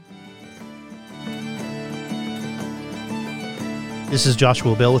This is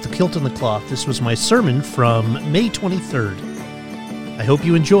Joshua Bell with the Kilt and the Cloth. This was my sermon from May 23rd. I hope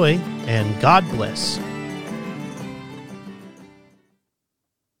you enjoy, and God bless.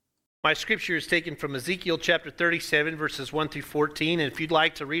 My scripture is taken from Ezekiel chapter 37, verses 1 through 14, and if you'd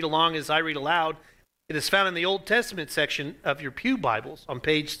like to read along as I read aloud, it is found in the Old Testament section of your pew Bibles on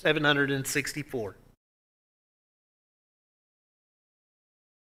page 764.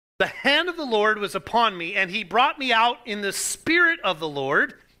 The hand of the Lord was upon me, and he brought me out in the spirit of the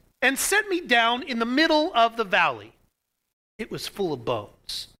Lord and set me down in the middle of the valley. It was full of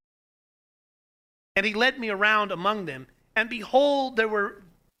bones. And he led me around among them, and behold, there were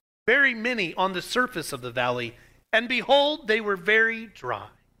very many on the surface of the valley, and behold, they were very dry.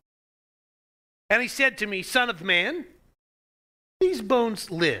 And he said to me, Son of man, these bones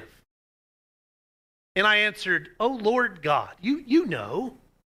live. And I answered, O Lord God, you know.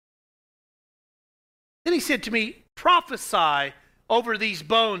 Then he said to me, Prophesy over these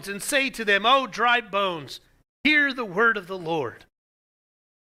bones and say to them, O dry bones, hear the word of the Lord.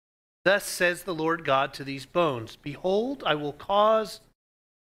 Thus says the Lord God to these bones, Behold, I will cause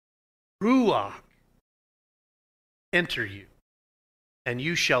Ruach enter you, and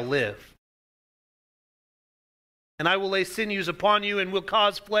you shall live. And I will lay sinews upon you, and will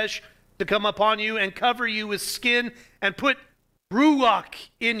cause flesh to come upon you, and cover you with skin, and put Ruach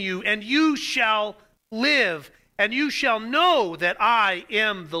in you, and you shall live, and you shall know that I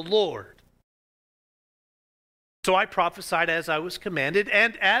am the Lord. So I prophesied as I was commanded,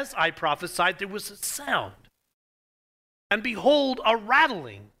 and as I prophesied, there was a sound. And behold, a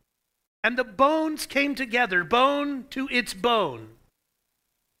rattling, and the bones came together, bone to its bone.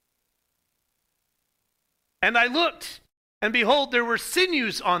 And I looked, and behold, there were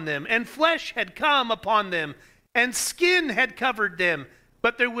sinews on them, and flesh had come upon them, and skin had covered them,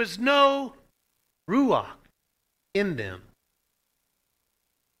 but there was no Ruach in them.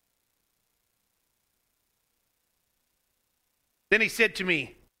 Then he said to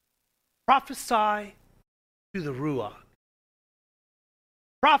me, Prophesy to the Ruach.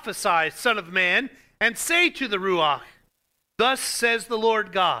 Prophesy, Son of man, and say to the Ruach, Thus says the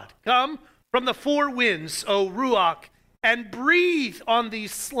Lord God, Come from the four winds, O Ruach, and breathe on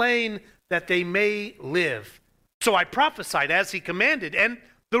these slain that they may live. So I prophesied as he commanded, and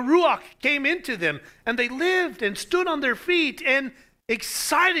the Ruach came into them, and they lived and stood on their feet, an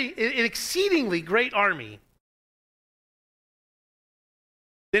exceedingly great army.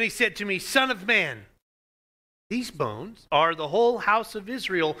 Then he said to me, Son of man, these bones are the whole house of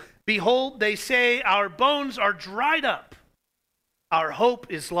Israel. Behold, they say, Our bones are dried up. Our hope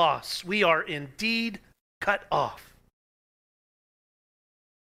is lost. We are indeed cut off.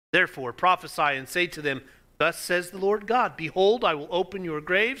 Therefore prophesy and say to them, Thus says the Lord God, Behold, I will open your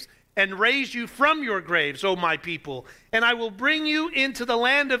graves and raise you from your graves, O my people, and I will bring you into the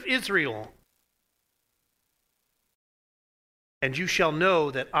land of Israel. And you shall know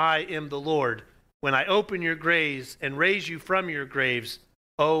that I am the Lord, when I open your graves and raise you from your graves,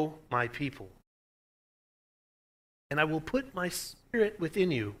 O my people. And I will put my spirit within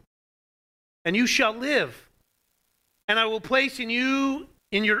you, and you shall live, and I will place in you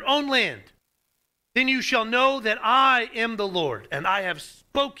in your own land. Then you shall know that I am the Lord, and I have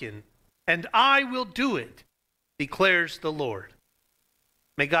spoken, and I will do it, declares the Lord.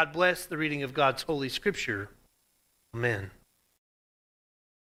 May God bless the reading of God's holy scripture. Amen.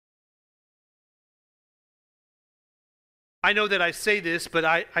 I know that I say this, but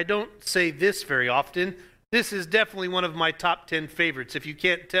I don't say this very often. This is definitely one of my top 10 favorites. If you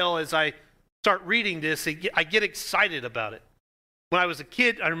can't tell as I start reading this, I get excited about it. When I was a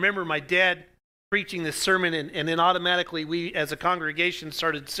kid, I remember my dad preaching this sermon, and then automatically we as a congregation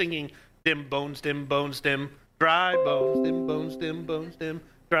started singing, Dim bones, dim, dry bones, dim bones, dim,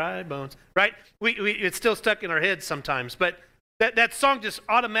 dry bones, right? It's still stuck in our heads sometimes, but that song just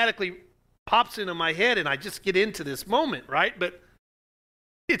automatically pops into my head, and I just get into this moment, right? But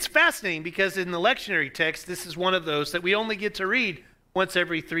it's fascinating because in the lectionary text, this is one of those that we only get to read once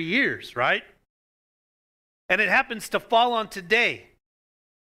every 3 years, right? And it happens to fall on today.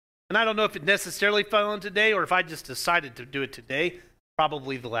 And I don't know if it necessarily fell on today or if I just decided to do it today.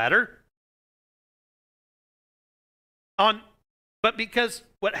 Probably the latter. But because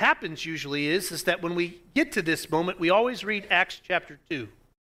what happens usually is that when we get to this moment, we always read Acts chapter 2.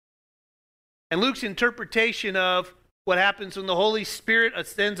 And Luke's interpretation of what happens when the Holy Spirit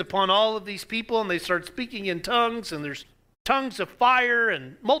ascends upon all of these people and they start speaking in tongues, and there's tongues of fire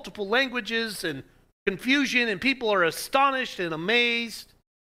and multiple languages and confusion, and people are astonished and amazed.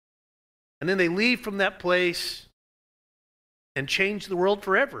 And then they leave from that place and change the world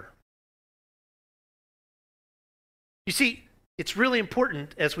forever. You see, it's really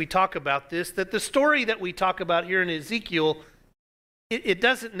important as we talk about this that the story that we talk about here in Ezekiel, it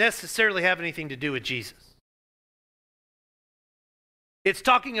doesn't necessarily have anything to do with Jesus. It's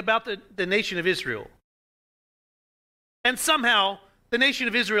talking about the nation of Israel. And somehow, the nation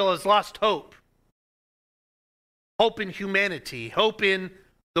of Israel has lost hope. Hope in humanity, hope in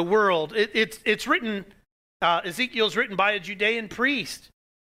the world. It's written, Ezekiel's written by a Judean priest.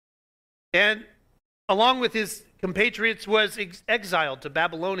 And along with his compatriots was exiled to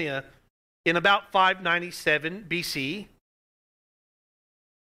Babylonia in about 597 BC.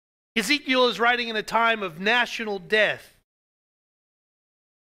 Ezekiel is writing in a time of national death.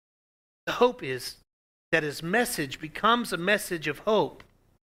 The hope is that his message becomes a message of hope.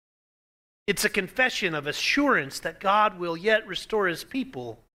 It's a confession of assurance that God will yet restore his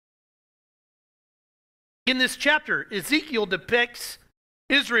people. In this chapter, Ezekiel depicts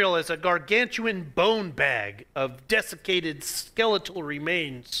Israel as a gargantuan bone bag of desiccated skeletal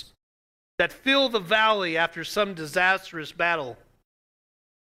remains that fill the valley after some disastrous battle.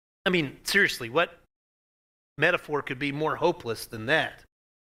 I mean, seriously, what metaphor could be more hopeless than that?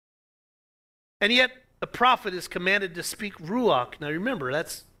 And yet, the prophet is commanded to speak ruach. Now remember,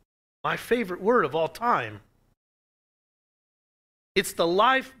 that's my favorite word of all time. It's the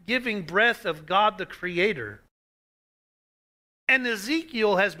life-giving breath of God the Creator. And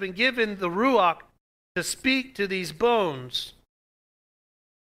Ezekiel has been given the ruach to speak to these bones.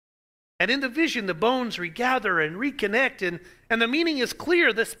 And in the vision, the bones regather and reconnect, and the meaning is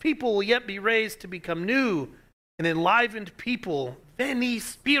clear. This people will yet be raised to become new and enlivened people, veni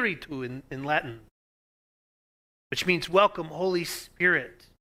spiritu in Latin, which means welcome, Holy Spirit,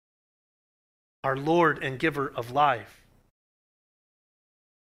 our Lord and giver of life.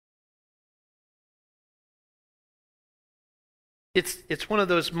 It's one of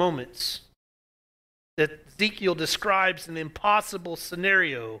those moments that Ezekiel describes an impossible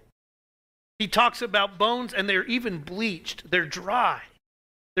scenario. He talks about bones, and they're even bleached. They're dry.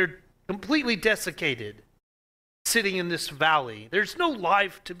 They're completely desiccated, sitting in this valley. There's no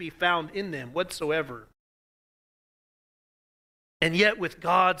life to be found in them whatsoever. And yet, with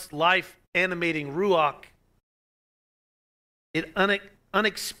God's life-animating ruach, it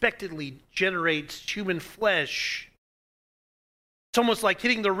unexpectedly generates human flesh. It's almost like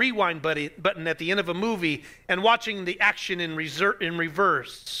hitting the rewind button at the end of a movie and watching the action in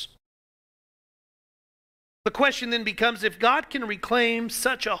reverse. The question then becomes, if God can reclaim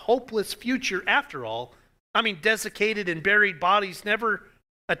such a hopeless future after all, I mean, desiccated and buried bodies never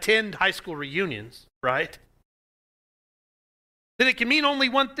attend high school reunions, right? Then it can mean only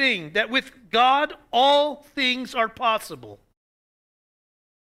one thing, that with God, all things are possible.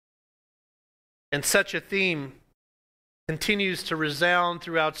 And such a theme continues to resound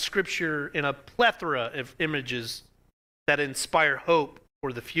throughout Scripture in a plethora of images that inspire hope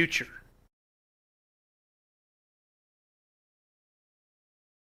for the future.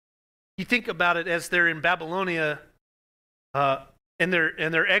 You think about it as they're in Babylonia and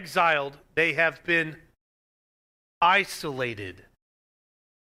they're exiled. They have been isolated.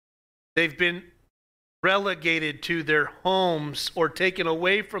 They've been relegated to their homes or taken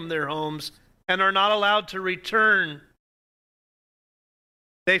away from their homes and are not allowed to return.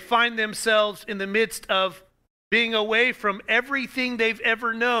 They find themselves in the midst of being away from everything they've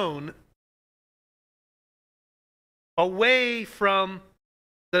ever known, away from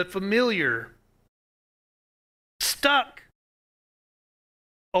the familiar, stuck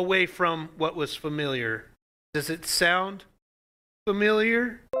away from what was familiar. Does it sound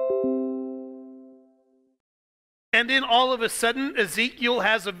familiar? And then all of a sudden, Ezekiel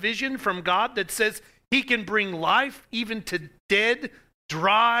has a vision from God that says he can bring life even to dead,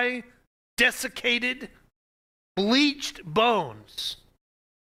 dry, desiccated, bleached bones,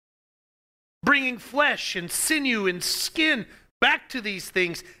 bringing flesh and sinew and skin back to these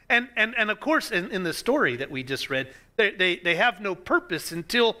things. And of course, in the story that we just read, they have no purpose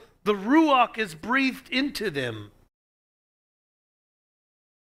until the Ruach is breathed into them.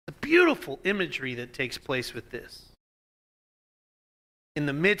 The beautiful imagery that takes place with this. In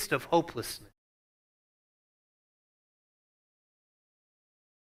the midst of hopelessness.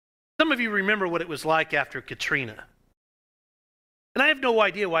 Some of you remember what it was like after Katrina. And I have no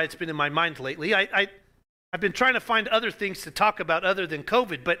idea why it's been in my mind lately. I've been trying to find other things to talk about other than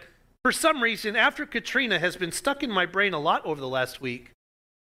COVID, but for some reason, after Katrina has been stuck in my brain a lot over the last week.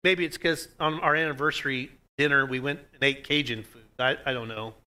 Maybe it's because on our anniversary dinner, we went and ate Cajun food. I don't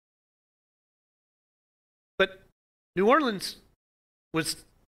know. But New Orleans was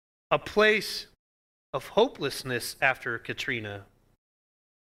a place of hopelessness after Katrina.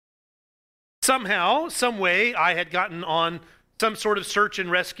 Somehow, some way, I had gotten on some sort of search and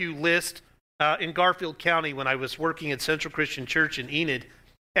rescue list in Garfield County when I was working at Central Christian Church in Enid.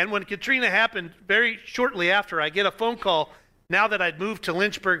 And when Katrina happened, very shortly after, I get a phone call now that I'd moved to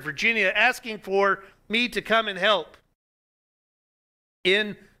Lynchburg, Virginia, asking for me to come and help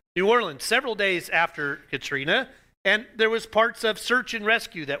in New Orleans several days after Katrina. And there was parts of search and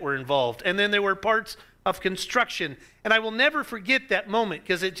rescue that were involved. And then there were parts of construction. And I will never forget that moment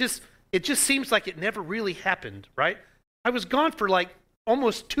because it just seems like it never really happened, right? I was gone for like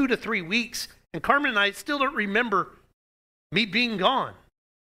almost 2 to 3 weeks, and Carmen and I still don't remember me being gone.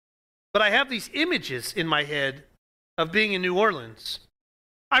 But I have these images in my head of being in New Orleans.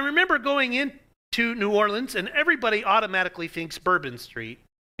 I remember going into New Orleans, and everybody automatically thinks Bourbon Street,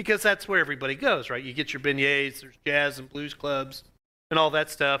 because that's where everybody goes, right? You get your beignets, there's jazz and blues clubs, and all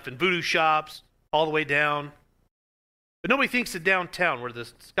that stuff, and voodoo shops all the way down. But nobody thinks of downtown where the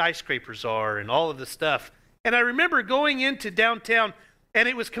skyscrapers are and all of the stuff. And I remember going into downtown, and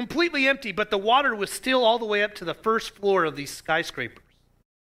it was completely empty, but the water was still all the way up to the first floor of these skyscrapers.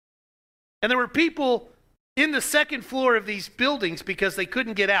 And there were people in the second floor of these buildings because they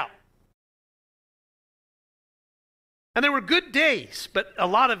couldn't get out. And there were good days, but a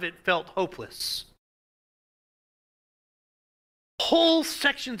lot of it felt hopeless. Whole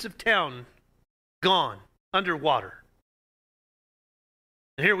sections of town gone underwater.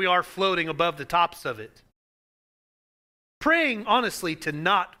 And here we are floating above the tops of it, praying honestly to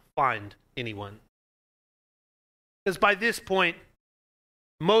not find anyone. Because by this point,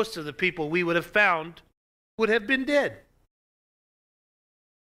 most of the people we would have found would have been dead.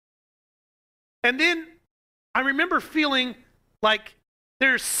 And then I remember feeling like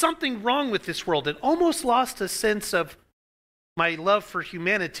there's something wrong with this world, and almost lost a sense of my love for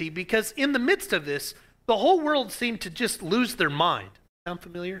humanity, because in the midst of this, the whole world seemed to just lose their mind. Sound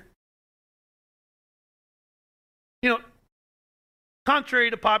familiar? You know, contrary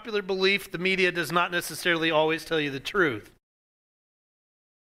to popular belief, the media does not necessarily always tell you the truth.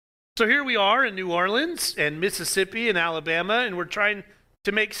 So here we are in New Orleans and Mississippi and Alabama, and we're trying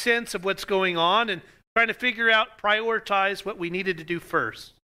to make sense of what's going on and trying to figure out, prioritize what we needed to do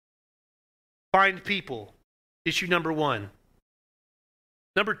first. Find people, issue number 1.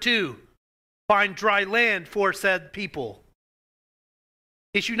 Number 2, find dry land for said people.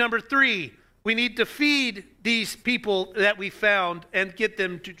 Issue number 3, we need to feed these people that we found and get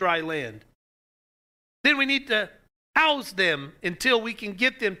them to dry land. Then we need to house them until we can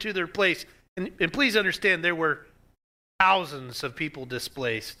get them to their place. And please understand, there were thousands of people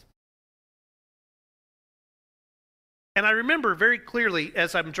displaced. And I remember very clearly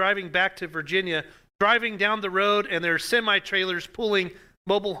as I'm driving back to Virginia, driving down the road, and there are semi-trailers pulling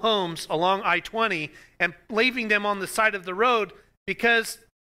mobile homes along I-20 and leaving them on the side of the road because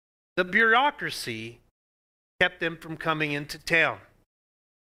the bureaucracy kept them from coming into town.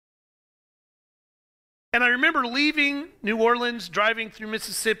 And I remember leaving New Orleans, driving through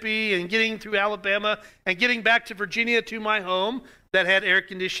Mississippi and getting through Alabama and getting back to Virginia to my home that had air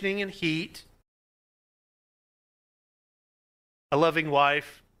conditioning and heat, a loving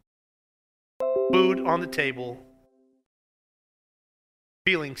wife, food on the table,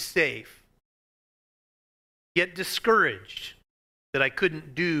 feeling safe, yet discouraged that I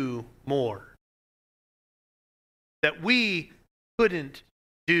couldn't do more, that we couldn't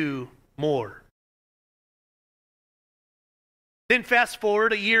do more. Then fast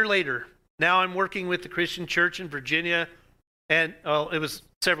forward a year later. Now I'm working with the Christian Church in Virginia, and it was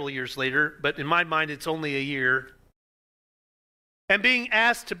several years later, but in my mind it's only a year. And being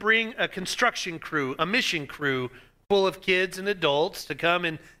asked to bring a construction crew, a mission crew full of kids and adults to come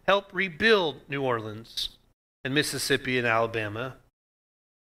and help rebuild New Orleans and Mississippi and Alabama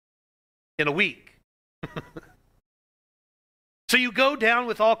in a week. So you go down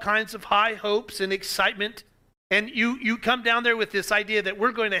with all kinds of high hopes and excitement, and you come down there with this idea that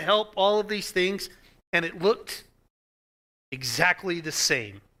we're going to help all of these things, and it looked exactly the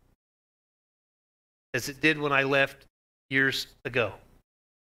same as it did when I left years ago.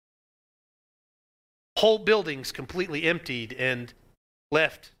 Whole buildings completely emptied and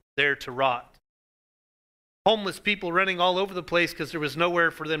left there to rot. Homeless people running all over the place because there was nowhere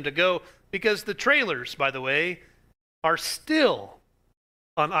for them to go, because the trailers, by the way, are still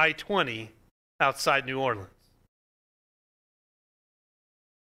on I-20 outside New Orleans.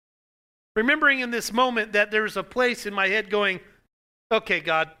 Remembering in this moment that there was a place in my head going, okay,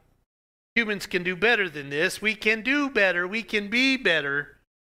 God, humans can do better than this. We can do better. We can be better.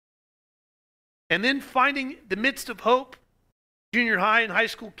 And then finding the midst of hope, junior high and high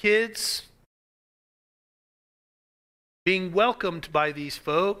school kids being welcomed by these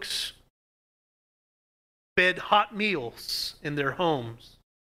folks, fed hot meals in their homes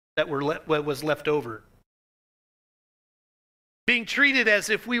that were what was left over. Being treated as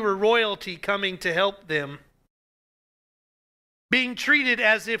if we were royalty coming to help them. Being treated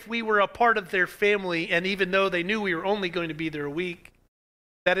as if we were a part of their family, and even though they knew we were only going to be there a week,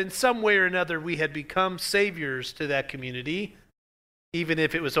 that in some way or another we had become saviors to that community, even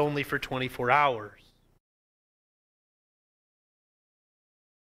if it was only for 24 hours.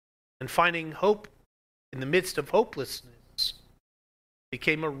 And finding hope in the midst of hopelessness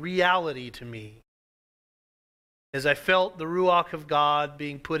became a reality to me as I felt the Ruach of God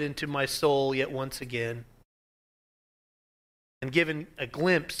being put into my soul yet once again and given a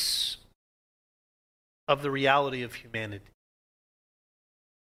glimpse of the reality of humanity.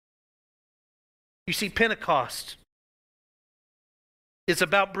 You see, Pentecost is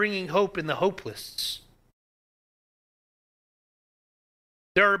about bringing hope in the hopeless.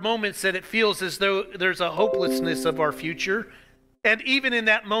 There are moments that it feels as though there's a hopelessness of our future. And even in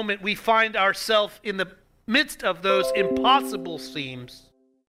that moment, we find ourselves in the midst of those impossible seems.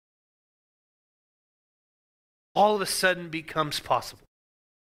 All of a sudden becomes possible.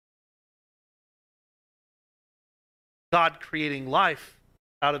 God creating life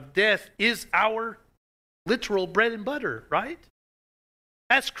out of death is our literal bread and butter, right?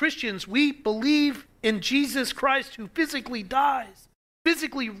 As Christians, we believe in Jesus Christ who physically dies,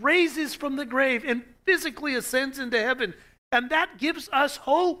 physically raises from the grave, and physically ascends into heaven. And that gives us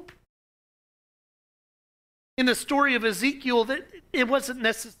hope. In the story of Ezekiel, that it wasn't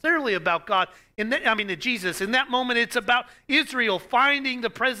necessarily about God. Jesus. In that moment, it's about Israel finding the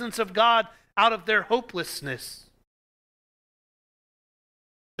presence of God out of their hopelessness.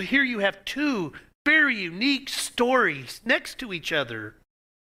 So here you have two very unique stories next to each other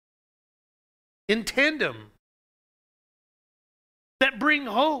in tandem that bring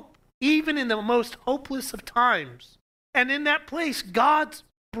hope even in the most hopeless of times. And in that place, God's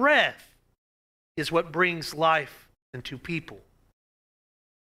breath is what brings life into people.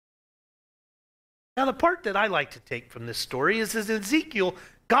 Now, the part that I like to take from this story is as Ezekiel,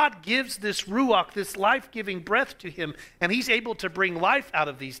 God gives this Ruach, this life-giving breath to him, and he's able to bring life out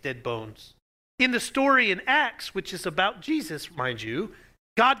of these dead bones. In the story in Acts, which is about Jesus, mind you,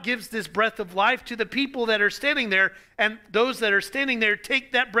 God gives this breath of life to the people that are standing there, and those that are standing there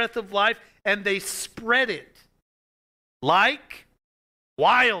take that breath of life and they spread it like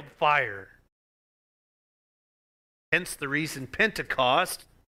wildfire. Hence the reason Pentecost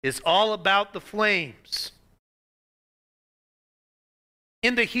is all about the flames.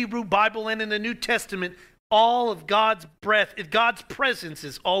 In the Hebrew Bible and in the New Testament, all of God's breath, God's presence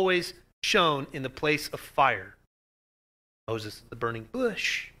is always shown in the place of fire. Moses, the burning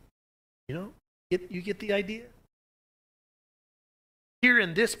bush. You get the idea? Here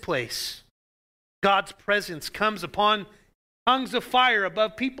in this place, God's presence comes upon tongues of fire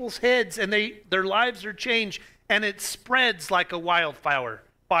above people's heads, and their lives are changed, and it spreads like a wildfire.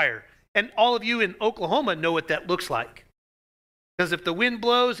 And all of you in Oklahoma know what that looks like. Because if the wind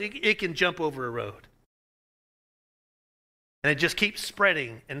blows, it can jump over a road. And it just keeps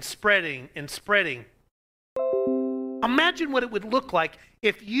spreading and spreading and spreading. Imagine what it would look like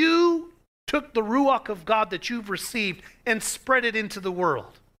if you took the Ruach of God that you've received and spread it into the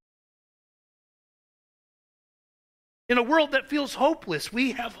world. In a world that feels hopeless,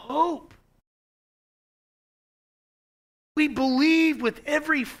 we have hope. We believe with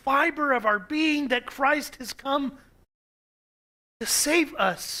every fiber of our being that Christ has come to save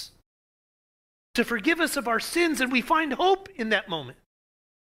us, to forgive us of our sins, and we find hope in that moment.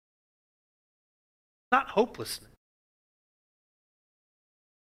 Not hopelessness.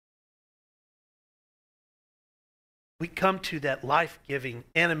 We come to that life-giving,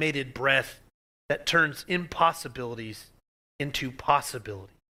 animated breath that turns impossibilities into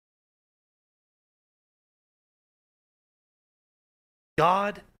possibilities.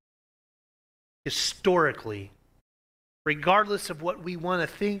 God, historically, regardless of what we want to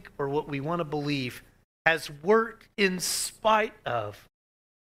think or what we want to believe, has worked in spite of,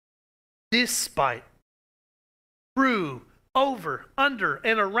 despite, through, over, under,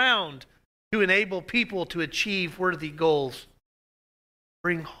 and around to enable people to achieve worthy goals.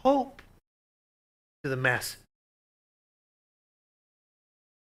 Bring hope to the masses.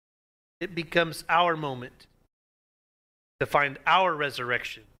 It becomes our moment to find our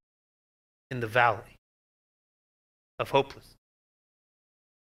resurrection in the valley of hopelessness.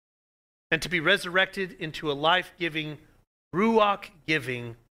 And to be resurrected into a life-giving,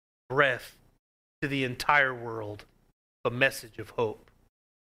 Ruach-giving breath to the entire world, a message of hope.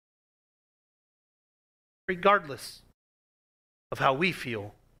 Regardless of how we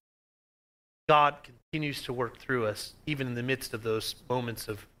feel, God continues to work through us, even in the midst of those moments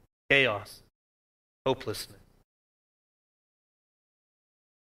of chaos, hopelessness.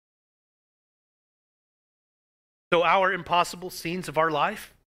 So our impossible scenes of our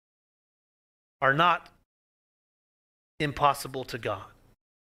life are not impossible to God,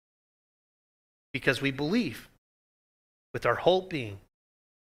 because we believe with our whole being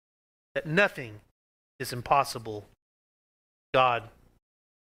that nothing is impossible to God,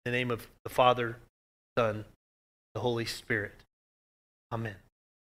 in the name of the Father, Son, the Holy Spirit. Amen.